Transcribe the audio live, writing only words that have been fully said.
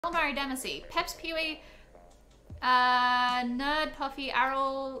Kalamari Damacy, Peps, Peewee, Nerd, Puffy,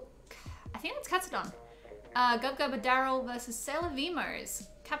 Arrow, I think that's Katsudon. Gub Gubba, Daryl versus Sailor Veemos,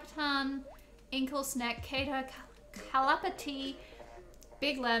 Capitan, Inkle, Snack, Kato, Kalapati,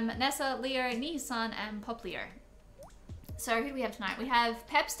 Big Lem, Nessa, Leo, Nihisan, and Pop Leo. So who do we have tonight? We have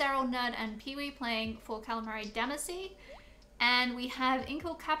Peps, Daryl, Nerd, and Peewee playing for Kalamari Damacy. And we have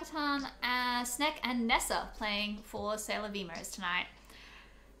Inkle, Capitan, Snack, and Nessa playing for Sailor Veemos tonight.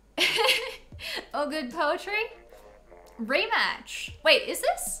 Oh, good poetry. Rematch. Wait, is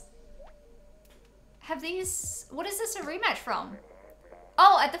this? Have these... What is this a rematch from?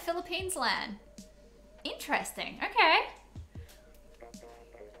 Oh, at the Philippines LAN. Interesting. Okay.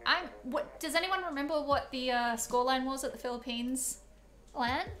 Does anyone remember what the scoreline was at the Philippines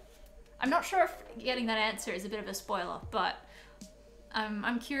LAN? I'm not sure if getting that answer is a bit of a spoiler, but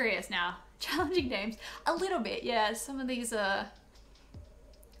I'm curious now. Challenging names. A little bit, yeah. Some of these are...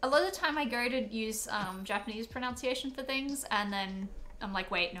 A lot of the time I go to use Japanese pronunciation for things, and then I'm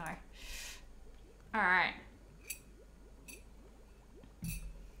like, wait, no. Alright.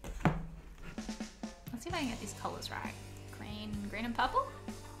 Let's see if I can get these colors right. Green and purple?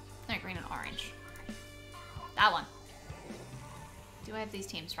 No, green and orange. That one. Do I have these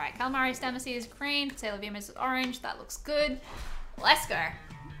teams right? Kalamari Damacy is green, Sailor Veemos is orange. That looks good. Let's go.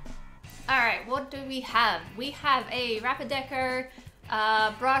 Alright, what do we have? We have a Rapid Deco,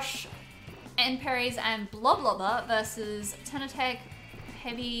 Brush, Enperries, and Bloblobber versus Tenatech,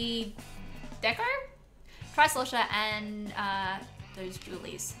 Heavy Deco, Tri-Slosher, and those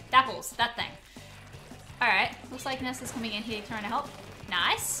Julies. Dapples, that thing. Alright, looks like Nessa's coming in here trying to help.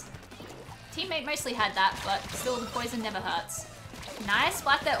 Nice. Teammate mostly had that, but still the poison never hurts. Nice,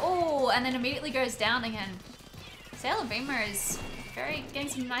 splat there. Oh, and then immediately goes down again. Sailor Veemos getting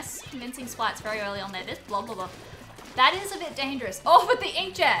some nice convincing splats very early on there. This Bloblobber. That is a bit dangerous. Oh, but the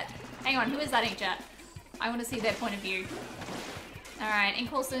Inkjet! Hang on, who is that Inkjet? I want to see their point of view. Alright,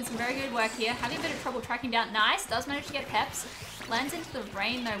 Inkle's doing some very good work here. Having a bit of trouble tracking down. Nice, does manage to get Peps. Lands into the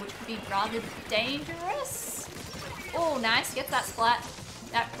rain though, which could be rather dangerous. Oh, nice, gets that splat.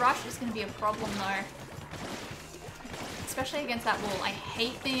 That Brush is going to be a problem though. Especially against that wall. I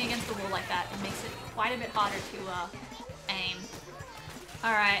hate being against the wall like that. It makes it quite a bit harder to aim.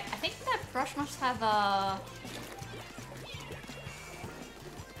 Alright, I think that Brush must have a...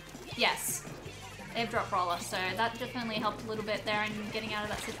 Yes, they've dropped Roller, so that definitely helped a little bit there in getting out of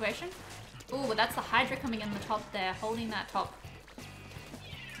that situation. Ooh, but that's the Hydra coming in the top there, holding that top.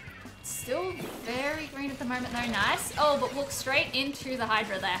 Still very green at the moment though, nice. Oh, but look straight into the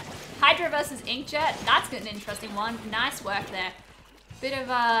Hydra there. Hydra versus Inkjet, that's an interesting one. Nice work there. Bit of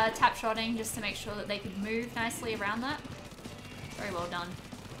tap shotting just to make sure that they could move nicely around that. Very well done.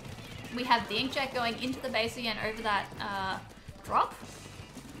 We have the Inkjet going into the base again over that drop.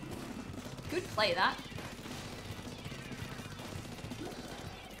 Good play, that.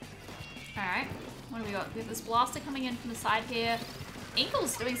 Alright, what do we got? We have this Blaster coming in from the side here.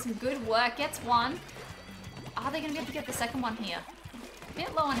 Inkle's doing some good work, gets one. Are they going to be able to get the second one here? A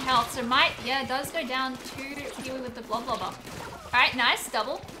bit low on health, so might, yeah, it does go down to Peewee with the Bloblobber. Alright, nice,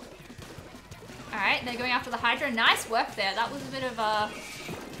 double. Alright, they're going after the Hydra. Nice work there. That was a bit of a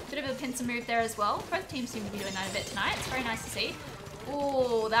pincer move there as well. Both teams seem to be doing that a bit tonight. It's very nice to see.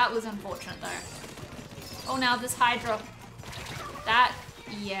 Oh, that was unfortunate though. Oh, now this Hydra. That,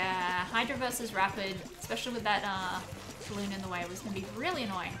 yeah, Hydra versus Rapid, especially with that balloon in the way, was going to be really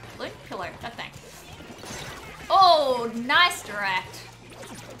annoying. Balloon? Pillow, that thing. Oh, nice direct.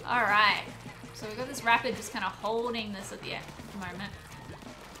 Alright. So we've got this Rapid just kind of holding this at the moment.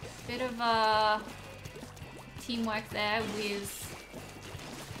 Bit of teamwork there with...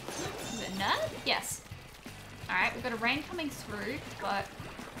 Is it Nerd? Yes. Alright, we've got a rain coming through, but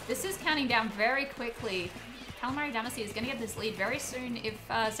this is counting down very quickly. Kalamari Damacy is going to get this lead very soon if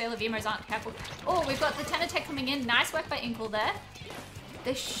Sailor Veemos aren't careful. Oh, we've got the Tenatech coming in. Nice work by Inkle there.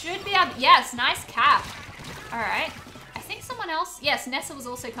 They should be able... Yes, nice cap. Alright. I think someone else... Yes, Nessa was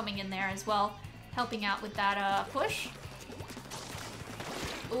also coming in there as well, helping out with that push.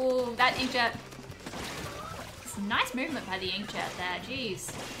 Oh, that Inkjet. Some nice movement by the Inkjet there.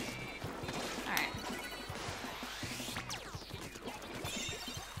 Jeez. Alright.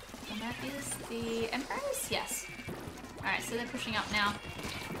 And that is the Emperors? Yes. Alright, so they're pushing up now.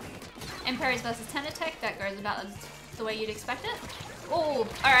 Emperors versus Tenatech. That goes about the way you'd expect it. Oh,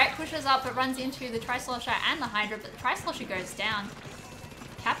 alright, pushes up but runs into the Tri-Slosher and the Hydra, but the Tri-Slosher goes down.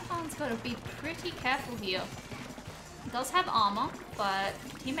 Capitan's got to be pretty careful here. It does have armor, but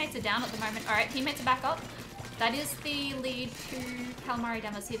teammates are down at the moment. Alright, teammates are back up. That is the lead to Kalamari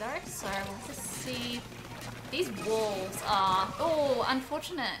Damacy though, so we'll just see These walls are... Oh,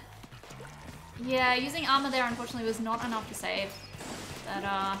 unfortunate. Yeah, using armor there unfortunately was not enough to save.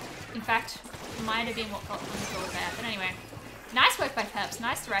 That, in fact, might have been what got them killed there. But anyway, nice work by Peps.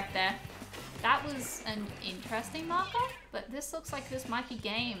 Nice direct there. That was an interesting marker, but this looks like this might be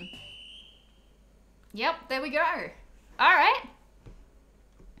game. Yep, there we go. All right.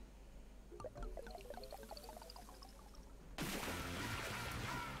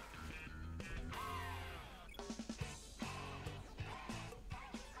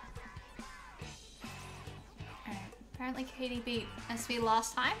 Apparently Katie beat SV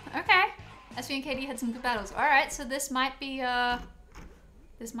last time. Okay. SV and Katie had some good battles. Alright, so this might be a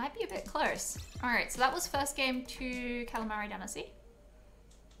bit close. Alright, so that was first game to Kalamari Damacy.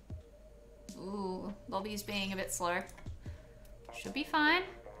 Ooh, lobby's being a bit slow. Should be fine.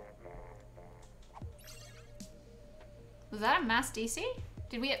 Was that a mass DC?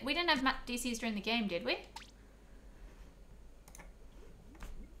 Did we didn't have mass DCs during the game, did we?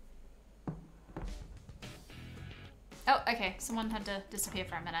 Oh, okay. Someone had to disappear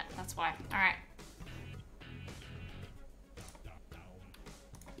for a minute. That's why. All right.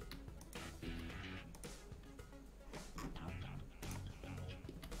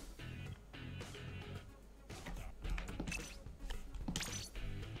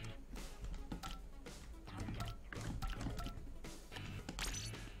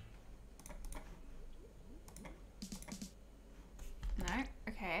 No?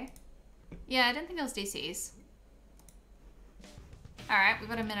 Okay. Yeah, I didn't think it was DCs. Alright, we've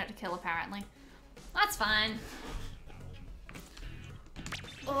got a minute to kill apparently. That's fine.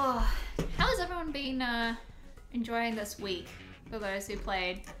 Oh, how has everyone been enjoying this week for those who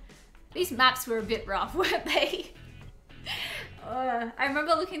played? These maps were a bit rough, weren't they? I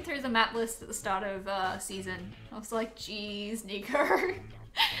remember looking through the map list at the start of season. I was like, geez, Nico.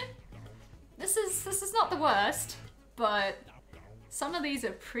 This is not the worst, but some of these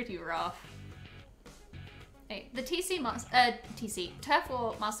are pretty rough. The Turf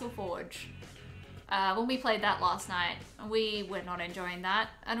War Muscle Forge, when we played that last night, we were not enjoying that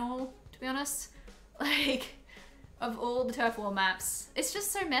at all, to be honest. Like, of all the Turf War maps, it's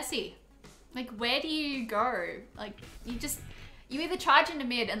just so messy. Like, where do you go? Like, you either charge into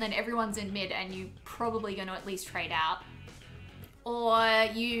mid and then everyone's in mid and you're probably going to at least trade out. Or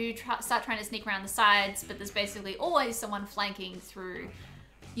you start trying to sneak around the sides, but there's basically always someone flanking through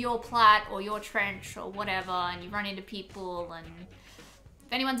your plat or your trench or whatever, and you run into people, and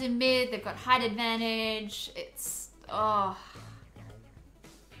if anyone's in mid, they've got height advantage. It's, oh,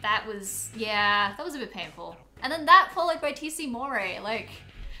 that was a bit painful. And then that followed by TC Moray, like,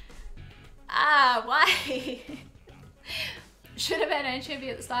 why? Should have had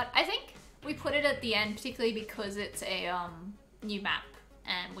Anchovy at the start. I think we put it at the end, particularly because it's a new map,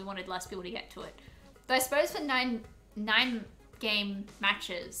 and we wanted less people to get to it. Though I suppose for nine game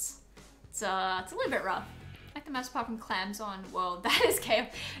matches, it's a little bit rough. Like the maps apart from clams on world, that is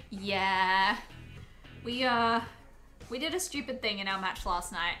chaos. Yeah, we did a stupid thing in our match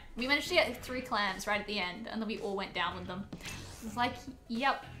last night. We managed to get 3 clams right at the end, and then we all went down with them. It was like,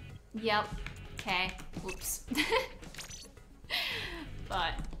 yep, okay, whoops.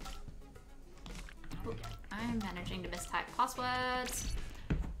 But I'm managing to mistype passwords.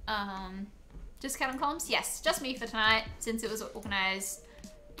 Just cat on comms? Yes, just me for tonight, since it was organized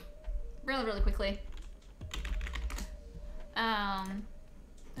really quickly.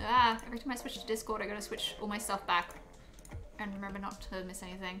 Every time I switch to Discord, I gotta switch all my stuff back and remember not to miss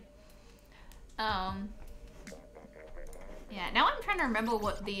anything. Yeah, now I'm trying to remember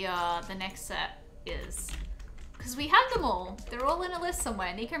what the next set is. Because we have them all. They're all in a list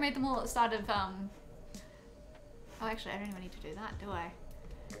somewhere. Nico made them all at the start of, Oh, actually, I don't even need to do that, do I?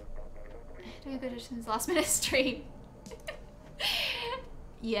 Do a good additions last minute stream.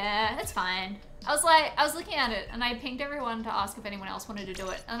 Yeah, that's fine. I was looking at it and I pinged everyone to ask if anyone else wanted to do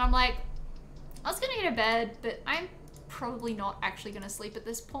it. And I'm like, I was gonna go to bed, but I'm probably not actually gonna sleep at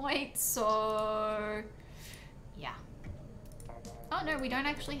this point, so yeah. Oh no, we don't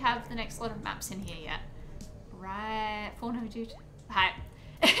actually have the next lot of maps in here yet. Right, for no dude. Hi.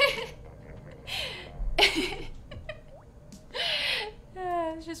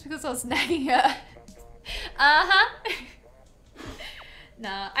 It's just because I was nagging her.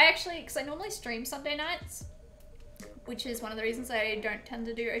 Nah, I actually, because I normally stream Sunday nights, which is one of the reasons I don't tend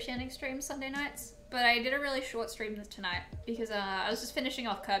to do Oceanink streams Sunday nights. But I did a really short stream tonight because I was just finishing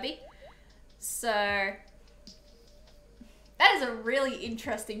off Kirby. So that is a really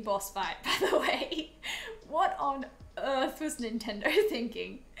interesting boss fight, by the way. What on earth was Nintendo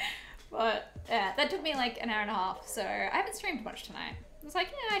thinking? But yeah, that took me like an hour and a half, so I haven't streamed much tonight. I was like,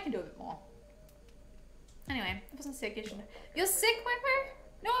 yeah, I can do a bit more. Anyway, I wasn't sick. You're sick, Wimmer?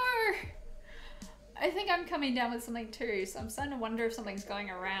 No! I think I'm coming down with something too, so I'm starting to wonder if something's going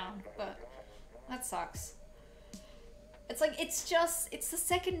around, but that sucks. It's like, it's the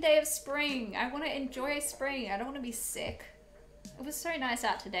second day of spring. I want to enjoy spring. I don't want to be sick. It was so nice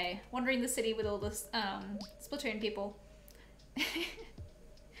out today, wandering the city with all the Splatoon people.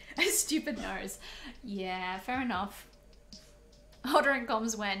 A stupid nose. Yeah, fair enough. Odorin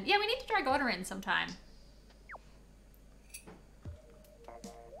comes when. Yeah, we need to drag Odorin sometime.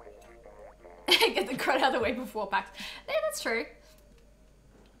 Get the crud out of the way before PAX. Yeah, that's true.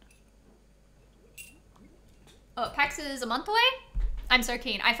 Oh, PAX is a month away? I'm so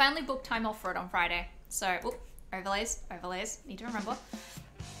keen. I finally booked time off for it on Friday. So, overlays, need to remember.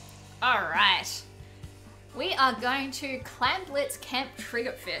 All right. We are going to Clam Blitz Camp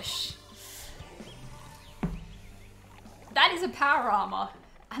Triggerfish. That is a power armor.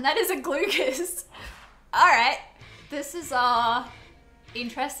 And that is a Glucas. All right. This is,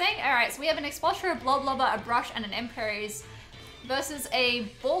 interesting. All right, so we have an Explosion, a Bloblobber, a Brush, and an Emperor's versus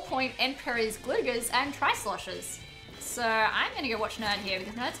a Ballpoint, Emperor's, Glugas, and Tri-Sloshes. So I'm gonna go watch Nerd here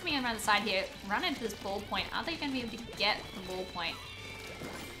because Nerd's coming in around the side here, run into this Ballpoint. Are they gonna be able to get the Ballpoint?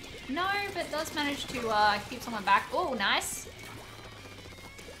 No, but does manage to keep someone back. Oh, nice.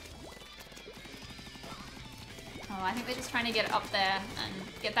 Oh, I think they're just trying to get it up there and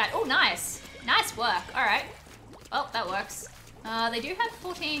get that. Oh, nice. Nice work. All right. Well, that works. They do have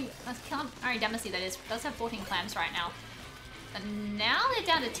 14, Kalamari Damacy that is, does have 14 clams right now. And now they're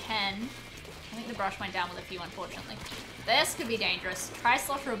down to 10. I think the brush went down with a few, unfortunately. This could be dangerous.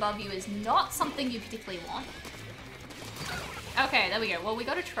 Tri-Slosher above you is not something you particularly want. Okay, there we go. Well, we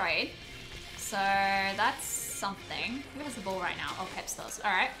got a trade. So that's something. Who has the ball right now? Oh, Peps does.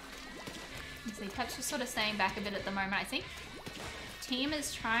 All right. Let's see, Peps just sort of staying back a bit at the moment, I think. Team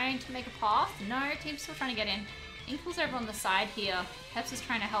is trying to make a path. No, team's still trying to get in. Inkle's over on the side here. Peps is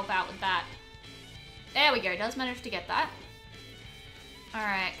trying to help out with that. There we go, does manage to get that.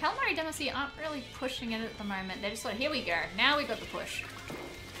 Alright, Kalamari Damacy aren't really pushing it at the moment. They're just like, here we go, now we got the push.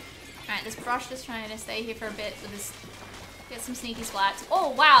 Alright, this brush just trying to stay here for a bit with this, get some sneaky splats.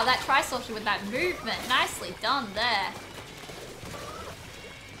 Oh wow, that Tri-Slosher with that movement. Nicely done there.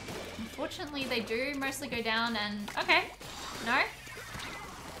 Unfortunately, they do mostly go down and, okay, no.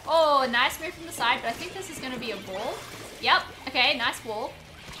 Oh, nice move from the side, but I think this is going to be a ball. Yep, okay, nice wall.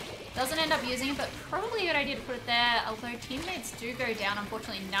 Doesn't end up using it, but probably a good idea to put it there, although teammates do go down,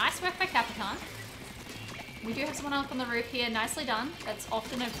 unfortunately. Nice work by Capitan. We do have someone up on the roof here, nicely done. That's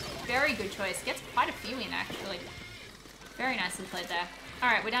often a very good choice. Gets quite a few in, actually. Very nicely played there.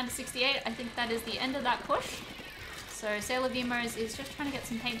 Alright, we're down to 68. I think that is the end of that push. So Sailor Veemos is just trying to get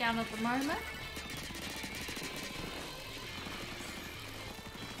some paint down at the moment.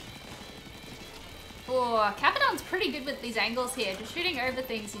 Oh, Capitan's pretty good with these angles here, just shooting over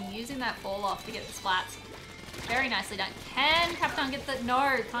things and using that fall off to get the splats. Very nicely done. Can Capitan get the...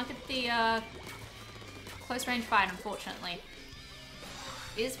 No, can't get the close range fight, unfortunately.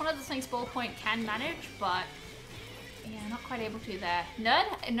 It is one of the things Ballpoint can manage, but yeah, not quite able to there.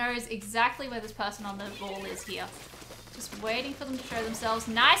 Nerd knows exactly where this person on the ball is here. Just waiting for them to show themselves.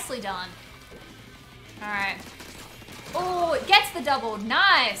 Nicely done. Alright. Oh, it gets the double.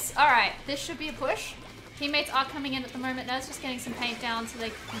 Nice. Alright, this should be a push. Teammates are coming in at the moment. Nerd's just getting some paint down so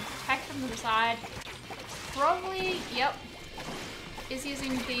they can protect from the side. Probably, yep. Is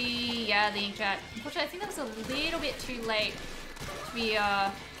using the, yeah, the inkjet. Unfortunately, I think that was a little bit too late to be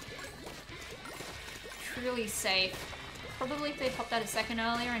truly safe. Probably if they popped out a second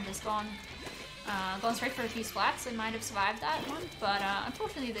earlier and just gone straight for a few splats, they might have survived that one. But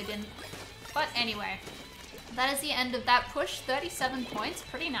unfortunately, they didn't. But anyway. That is the end of that push. 37 points.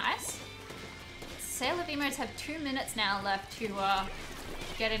 Pretty nice. Sailor Veemos have 2 minutes now left to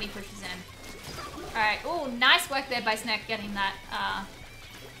get any pushes in. Alright. Oh, nice work there by Snack getting that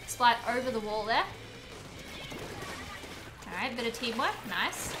splat over the wall there. Alright, bit of teamwork.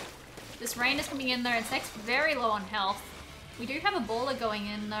 Nice. This rain is coming in though, and Snack's very low on health. We do have a baller going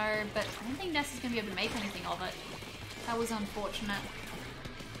in though, but I don't think Ness is going to be able to make anything of it. That was unfortunate.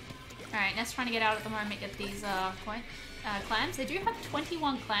 Alright, Ness trying to get out at the moment, get these clams. They do have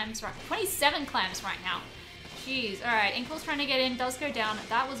 21 clams, 27 clams right now. Jeez. Alright, Inkle's trying to get in, does go down.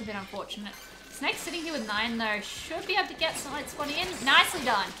 That was a bit unfortunate. Snake's sitting here with 9 though. Should be able to get some light spotting in. Nicely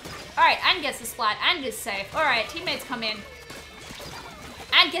done. Alright, and gets the splat and is safe. Alright, teammates come in.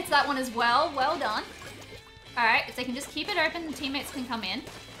 And gets that one as well. Well done. Alright, if they can just keep it open, the teammates can come in.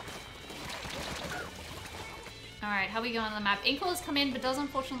 Alright, how we go on the map? Inkle has come in, but does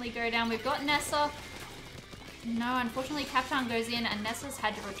unfortunately go down. We've got Nessa. No, unfortunately, Capitan goes in, and Nessa's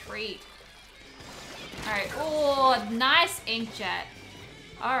had to retreat. Alright, oh, nice inkjet.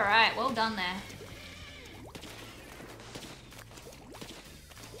 Alright, well done there.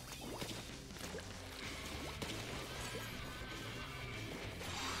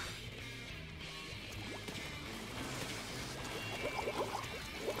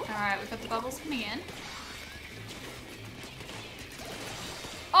 Alright, we've got the bubbles coming in.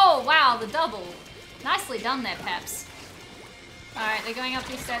 Oh, wow, the double. Nicely done there, Peps. Alright, they're going up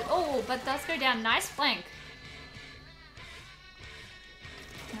these stairs. Oh, but does go down. Nice flank.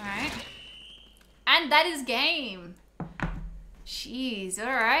 Alright. And that is game. Jeez,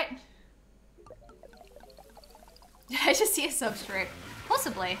 alright. Did I just see a substrate?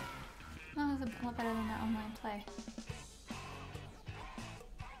 Possibly. Oh, it's a lot better than that online play.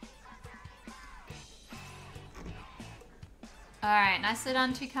 Alright, nicely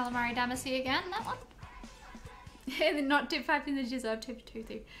done to Kalamari Damacy again, that one. Not tip 5 in the deserve tip 2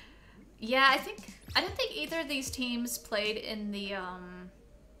 3. Yeah, I don't think either of these teams played in the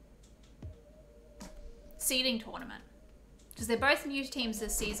seeding tournament. Because they're both new teams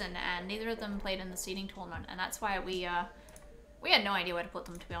this season and neither of them played in the seeding tournament, and that's why we had no idea where to put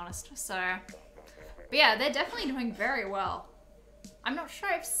them, to be honest. So, but yeah, they're definitely doing very well. I'm not sure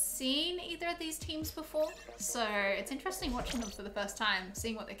I've seen either of these teams before, so it's interesting watching them for the first time,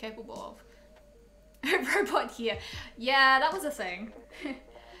 seeing what they're capable of. Robot here. Yeah, that was a thing.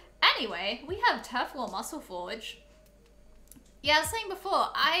 Anyway, we have Turf War Muscle Forge. Yeah, I was saying before,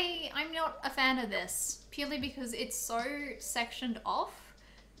 I'm not a fan of this, purely because it's so sectioned off.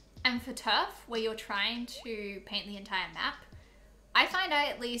 And for Turf, where you're trying to paint the entire map, I find I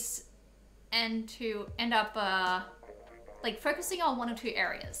at least end up like focusing on one or two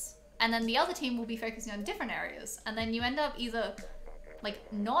areas, and then the other team will be focusing on different areas, and then you end up either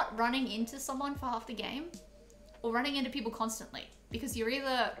like not running into someone for half the game or running into people constantly, because you're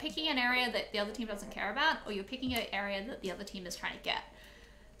either picking an area that the other team doesn't care about or you're picking an area that the other team is trying to get.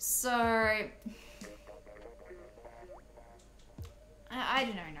 So I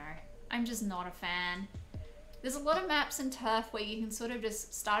don't know. I'm just not a fan. There's a lot of maps in Turf where you can sort of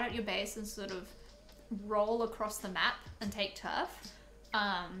just start at your base and sort of roll across the map and take Turf.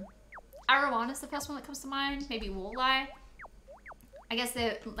 Arawan is the first one that comes to mind, maybe Walleye. I guess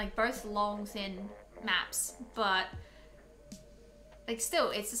they're like both long, thin maps, but like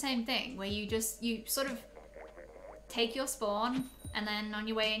still, it's the same thing where you sort of take your spawn and then on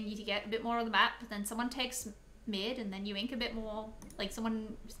your way in you get a bit more of the map, but then someone takes mid and then you ink a bit more, like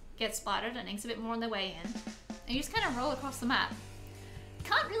someone gets spotted and inks a bit more on their way in, and you just kind of roll across the map.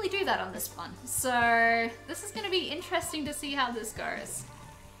 Can't really do that on this one, so this is going to be interesting to see how this goes.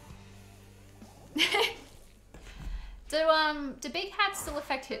 Do big hats still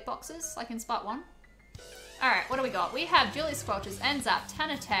affect hitboxes like in Spot 1? Alright, what do we got? We have Julie Squelches, Enzap,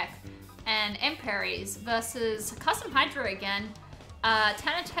 Tanatech, and Emperies versus Custom Hydra again,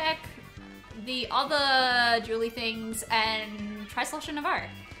 Tanatech, the other Julie things, and Trislosh and Navarre.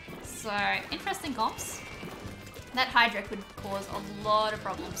 So, interesting comps. That Hydra could cause a lot of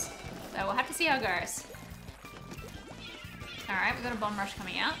problems. So we'll have to see how it goes. Alright, we've got a bomb rush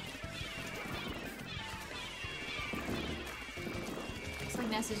coming out. Looks like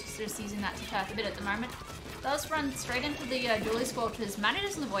Ness is just using that to turf a bit at the moment. Does run straight into the Julie Squelches.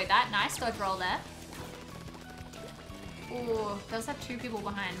 Manages to avoid that. Nice dodge roll there. Ooh, does have two people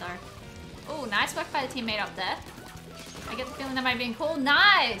behind though. Ooh, nice work by the teammate up there. I get the feeling that might be cool.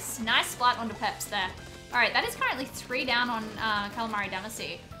 Nice! Nice splat onto Peps there. Alright, that is currently 3 down on Kalamari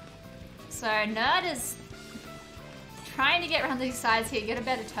Damacy. So Nerd is trying to get around these sides here, get a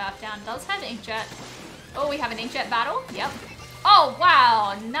better turf down. Does have Inkjet. Oh, we have an Inkjet battle. Yep. Oh,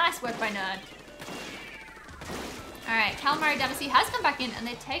 wow! Nice work by Nerd. Alright, Kalamari Damacy has come back in and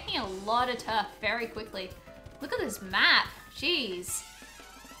they're taking a lot of turf very quickly. Look at this map. Jeez.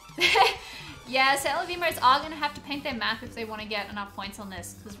 Yeah, Sailor Veemos are going to have to paint their map if they want to get enough points on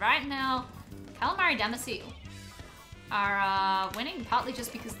this. Because right now, Kalamari Damacy are winning partly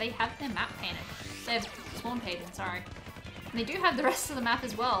just because they have their map painted. They have spawn painted, sorry. And they do have the rest of the map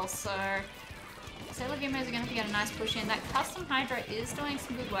as well, so Sailor Veemos are going to have to get a nice push in. That Custom Hydra is doing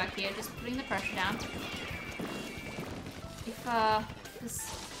some good work here, just putting the pressure down. If,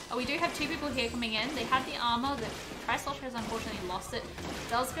 oh, we do have two people here coming in. They had the armor. The Trislosh has unfortunately lost it.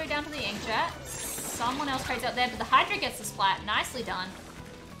 Does go down to the Inkjet. Someone else trades out there, but the Hydra gets the splat. Nicely done.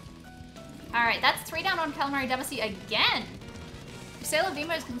 Alright, that's 3 down on Kalamari Damacy again. If Sailor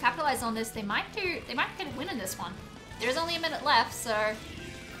Veemos can capitalize on this, they might get a win in this one. There's only a minute left, so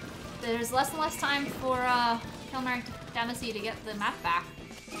there's less and less time for Kalamari Damacy to get the map back.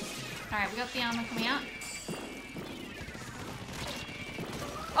 Alright, we got the armor coming out.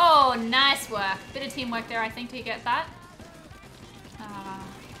 Oh, nice work. Bit of teamwork there, I think, to get that.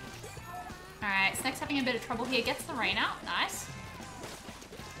 Alright, Snake's having a bit of trouble here. Gets the rain out. Nice.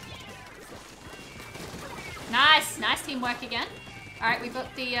 Nice. Nice teamwork again. Alright, we've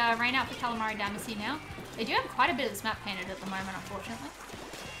got the rain out for Kalamari Damacy now. They do have quite a bit of this map painted at the moment, unfortunately.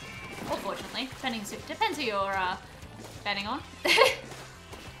 Or fortunately. Depends who you're betting on.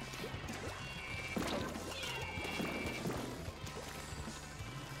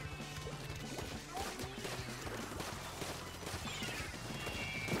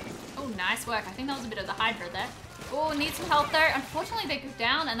 Oh, nice work. I think that was a bit of the Hydra there. Oh, needs some help though. Unfortunately, they go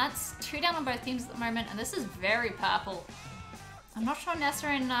down, and that's 2 down on both teams at the moment, and this is very purple. I'm not sure Nessa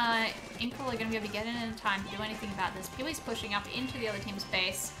and Inkle are going to be able to get in time to do anything about this. Peely's pushing up into the other team's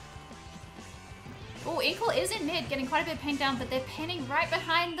base. Oh, Inkle is in mid, getting quite a bit of paint down, but they're painting right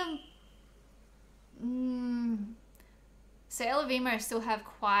behind them. Sailor Veemos still have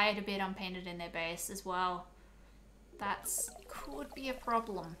quite a bit unpainted in their base as well. That's could be a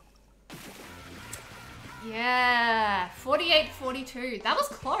problem. Yeah, 48-42. That was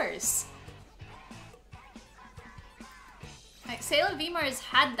close. Like, Sailor Veemos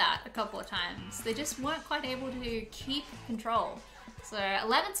had that a couple of times. They just weren't quite able to keep control. So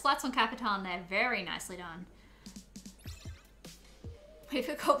 11 splats on Capitan there. Very nicely done. Wait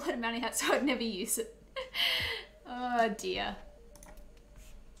for Goblet of Mounting Hat so I'd never use it. Oh dear.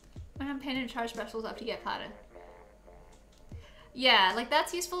 When I'm painted charge specials up to get carded. Yeah, like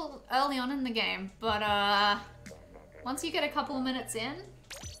that's useful early on in the game, but once you get a couple of minutes in,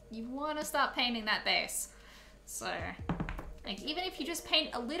 you want to start painting that base. So, like even if you just paint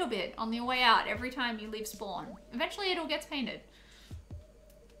a little bit on your way out every time you leave spawn, eventually it all gets painted.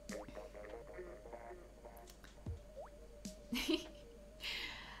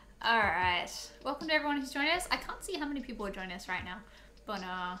 Alright, welcome to everyone who's joining us. I can't see how many people are joining us right now, but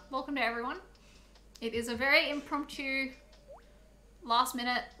welcome to everyone. It is a very impromptu, last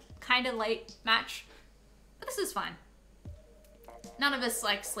minute, kind of late match, but this is fine. None of us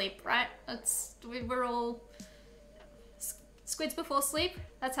like sleep, right? We're all squids before sleep.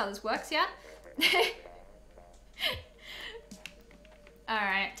 That's how this works, yeah?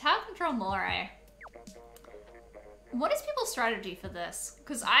 Alright, tower control Moray. What is people's strategy for this?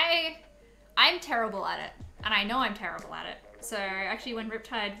 Because I'm terrible at it, and I know I'm terrible at it. So actually when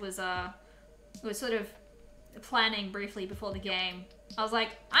Riptide was sort of planning briefly before the game, I was like,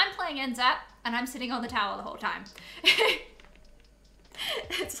 I'm playing NZAP and I'm sitting on the tower the whole time.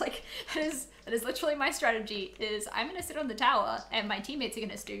 It's like, that is literally my strategy, is I'm gonna sit on the tower and my teammates are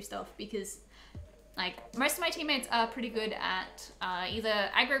gonna do stuff, because like most of my teammates are pretty good at either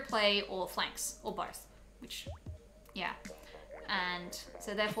aggro play or flanks, or both, which, yeah. And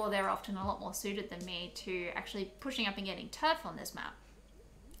so therefore they're often a lot more suited than me to actually pushing up and getting turf on this map.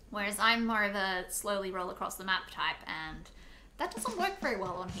 Whereas I'm more of a slowly roll across the map type, and that doesn't work very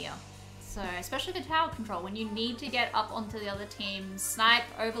well on here. So, especially for tower control, when you need to get up onto the other team, snipe,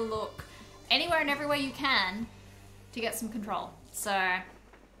 overlook, anywhere and everywhere you can to get some control. So,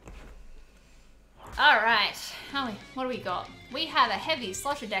 alright, what do we got? We have a heavy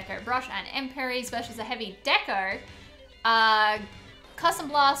Slosher Deco Brush and Emperies versus a heavy Deco, Custom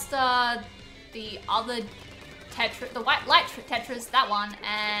Blaster, the other Tetra, the white light Tetras, that one,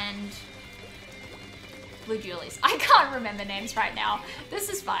 and Blue Julies. I can't remember names right now. This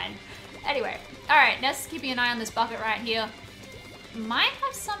is fine. Anyway, alright, Ness is keeping an eye on this bucket right here. Might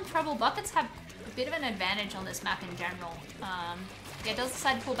have some trouble. Buckets have a bit of an advantage on this map in general. Yeah, does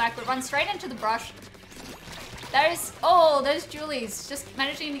decide to pull back, but runs straight into the brush. Those Julies just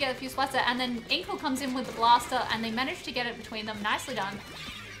managing to get a few splats there, and then Inkle comes in with the blaster, and they manage to get it between them. Nicely done.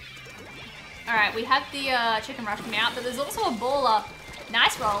 Alright, we have the chicken rush coming out, but there's also a baller.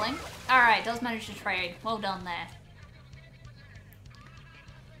 Nice rolling. Alright, does manage to trade. Well done there.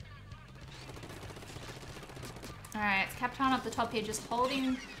 Alright, it's Capitan up the top here, just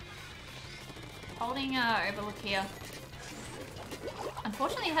holding overlook here.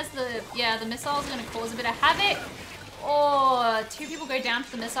 Unfortunately, it has the missiles are going to cause a bit of havoc. Oh, 2 people go down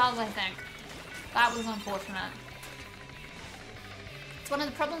to the missiles, I think. That was unfortunate. It's one of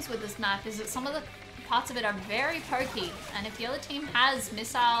the problems with this map, is that some of the parts of it are very pokey, and if the other team has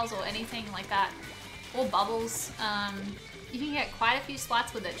missiles or anything like that, or bubbles, you can get quite a few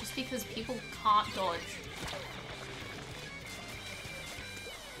splats with it just because people can't dodge.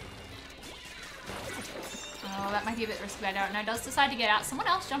 Oh, that might be a bit risky, I don't know. Does decide to get out. Someone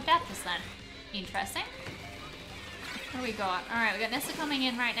else jumped out just then. Interesting. What do we got? Alright, we got Nessa coming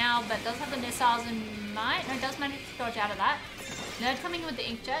in right now, but does have the missiles and does manage to dodge out of that. Nerd coming with the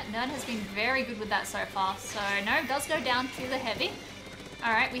Inkjet. Nerd has been very good with that so far. So, no, does go down to the heavy.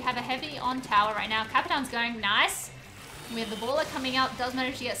 Alright, we have a heavy on tower right now. Capitan's going, nice. We have the baller coming out, does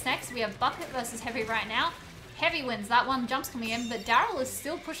manage to get snacks. We have Bucket versus Heavy right now. Heavy wins that one, Jump's coming in, but Daryl is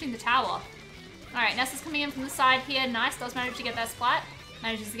still pushing the tower. Alright, Ness is coming in from the side here. Nice, does manage to get that splat.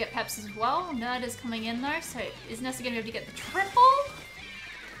 Manages to get Peps as well. Nerd is coming in though, so is Nessa going to be able to get the triple?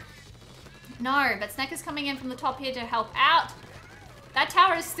 No, but Snack is coming in from the top here to help out. That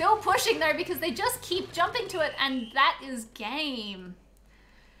tower is still pushing though because they just keep jumping to it, and that is game.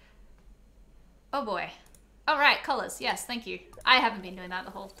 Oh boy. Alright, colors. Yes, thank you. I haven't been doing that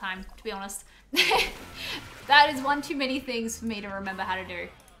the whole time, to be honest. That is one too many things for me to remember how to do.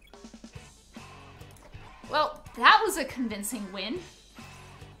 Well, that was a convincing win.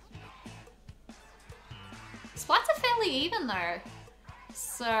 Splats are fairly even though.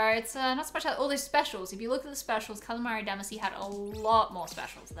 So it's not so much all those specials. If you look at the specials, Kalamari Damacy had a lot more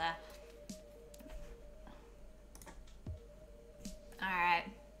specials there. Alright.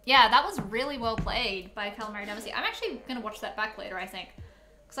 Yeah, that was really well played by Kalamari Damacy. I'm actually going to watch that back later, I think.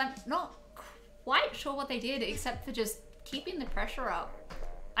 Because I'm not quite sure what they did except for just keeping the pressure up.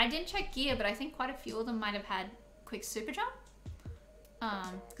 I didn't check gear, but I think quite a few of them might have had quick super jump.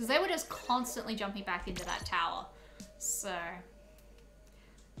 Because they were just constantly jumping back into that tower. So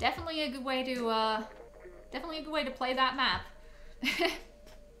definitely a good way to play that map.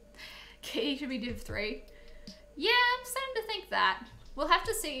 Katie should be Div 3. Yeah, I'm starting to think that. We'll have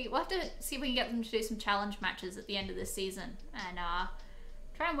to see if we can get them to do some challenge matches at the end of this season and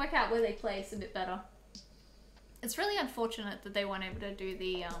try and work out where they place a bit better. It's really unfortunate that they weren't able to do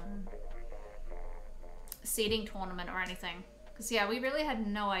the seeding tournament or anything. Because yeah, we really had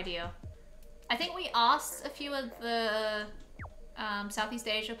no idea. I think we asked a few of the Southeast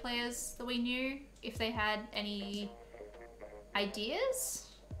Asia players that we knew if they had any ideas.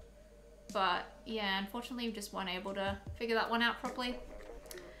 But yeah, unfortunately we just weren't able to figure that one out properly.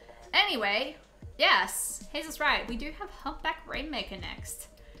 Anyway, yes, Hazel's right. We do have Humpback Rainmaker next.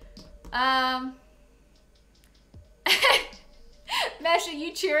 Mesh, are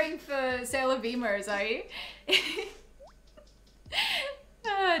you cheering for Sailor Veemos, are you?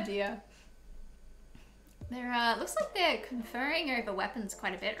 Oh dear. They're, looks like they're conferring over weapons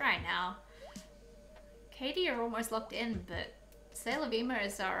quite a bit right now. Katie are almost locked in, but Sailor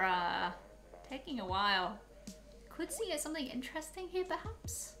Veemos are taking a while. Could see something interesting here,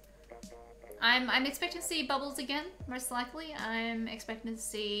 perhaps. I'm expecting to see Bubbles again, most likely. I'm expecting to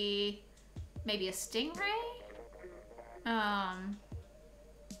see maybe a Stingray. Apart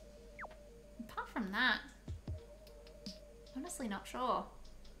from that, honestly not sure.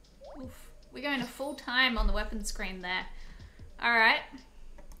 Oof. We're going to full time on the weapon screen there. Alright.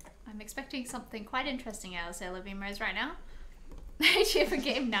 I'm expecting something quite interesting out of Sailor Veemos right now. Cheer for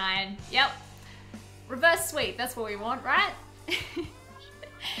game 9. Yep. Reverse sweep, that's what we want, right?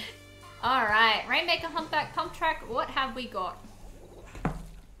 Alright, Rainmaker, Humpback, Pump Track, what have we got?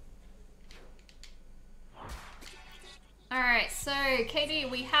 Alright, so Katie,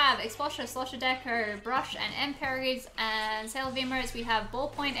 we have Explosher, Slosher Deco, Brush, and Emperies, and Sailor Veemos, we have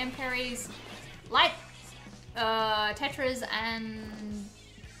Ballpoint, Emperies, Light, Tetras, and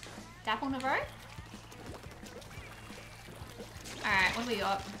Dapple Navarro? Alright, what do we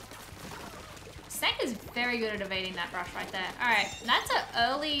got? Snake is very good at evading that brush right there. Alright, that's an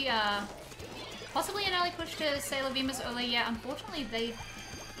early, possibly an early push to Sailor Veemos early. Yeah, unfortunately they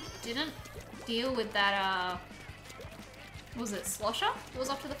didn't deal with that, what was it, Slosher? It was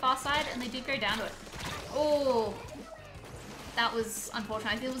off to the far side, and they did go down to it. Oh, that was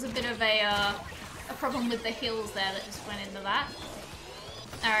unfortunate. I think there was a bit of a problem with the heals there that just went into that.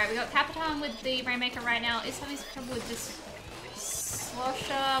 Alright, we got Capitan with the Rainmaker right now. Is having some trouble with this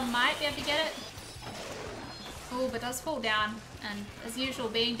Slosher. Might be able to get it. Oh, but does fall down. And as usual,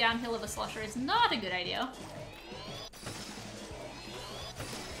 being downhill of a Slosher is not a good idea.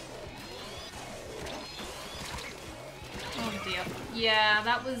 Oh dear. Yeah,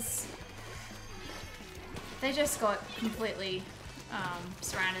 that was... They just got completely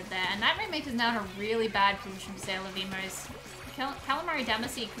surrounded there. And that Rainmaker's now in a really bad position for Sailor Veemos. Kalamari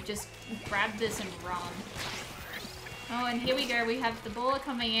Damacy could just grab this and run. Oh, and here we go. We have the baller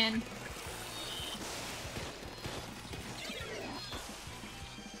coming in.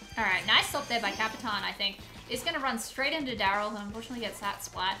 Alright, nice stop there by Capitan, I think. It's going to run straight into Daryl, and unfortunately gets that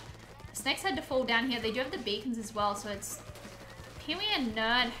splat. Snakes had to fall down here. They do have the beacons as well, so it's... Kiwi and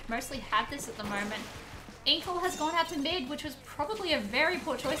Nerd mostly have this at the moment. Inkle has gone out to mid, which was probably a very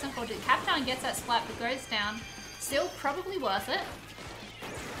poor choice, unfortunately. Capitan gets that splat, but goes down. Still probably worth it.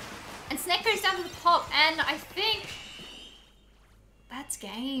 And Snake goes down to the top, and I think... That's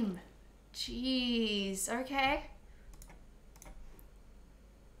game. Jeez, okay.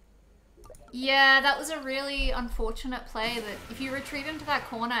 Yeah, that was a really unfortunate play that if you retrieve him to that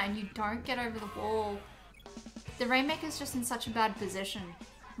corner and you don't get over the wall, the Rainmaker's just in such a bad position.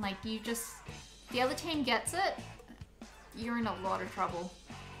 Like, you just... The other team gets it, you're in a lot of trouble.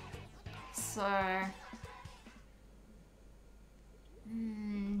 So...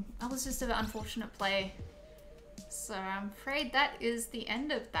 that was just an unfortunate play. So I'm afraid that is the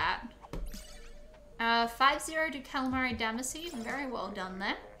end of that. 5-0 to Kalamari Damacy. Very well done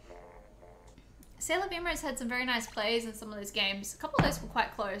there. Sailor Veemos had some very nice plays in some of those games. A couple of those were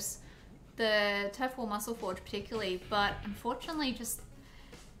quite close. The Turf War Muscle Forge particularly, but unfortunately just...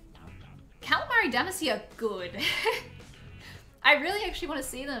 Kalamari Damacy are good. I really actually want to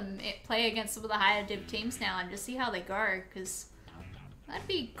see them play against some of the higher div teams now and just see how they go, because that'd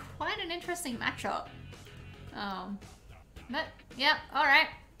be quite an interesting matchup. But yeah, alright.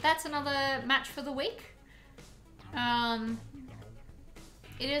 That's another match for the week.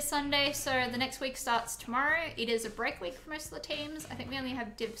 It is Sunday, so the next week starts tomorrow. It is a break week for most of the teams. I think we only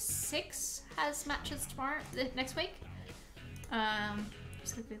have Div 6 has matches tomorrow, next week.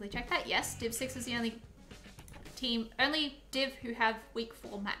 Just gonna quickly check that. Yes, Div 6 is the only Div who have week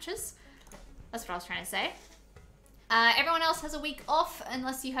 4 matches. That's what I was trying to say. Everyone else has a week off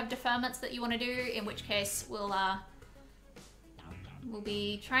unless you have deferments that you want to do, in which case we'll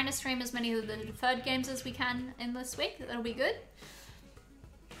be trying to stream as many of the deferred games as we can in this week. That'll be good.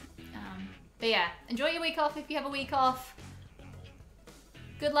 But yeah, enjoy your week off if you have a week off.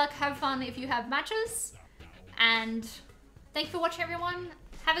 Good luck, have fun if you have matches. And thank you for watching, everyone.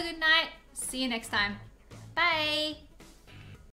 Have a good night. See you next time. Bye!